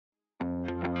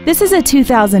This is a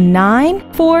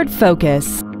 2009 Ford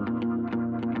Focus.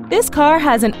 This car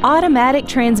has an automatic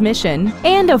transmission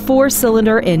and a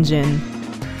 4-cylinder engine.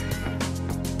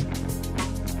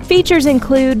 Features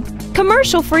include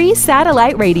commercial-free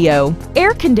satellite radio,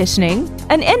 air conditioning,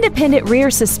 an independent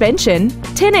rear suspension,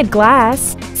 tinted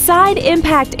glass, side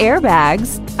impact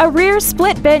airbags, a rear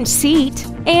split bench seat,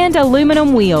 and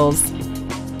aluminum wheels.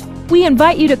 We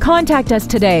invite you to contact us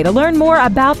today to learn more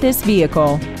about this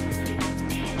vehicle.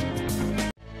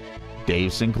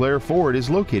 Dave Sinclair Ford is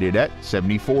located at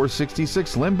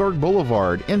 7466 Lindbergh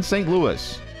Boulevard in St.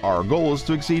 Louis. Our goal is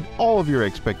to exceed all of your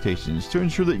expectations to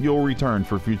ensure that you'll return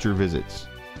for future visits.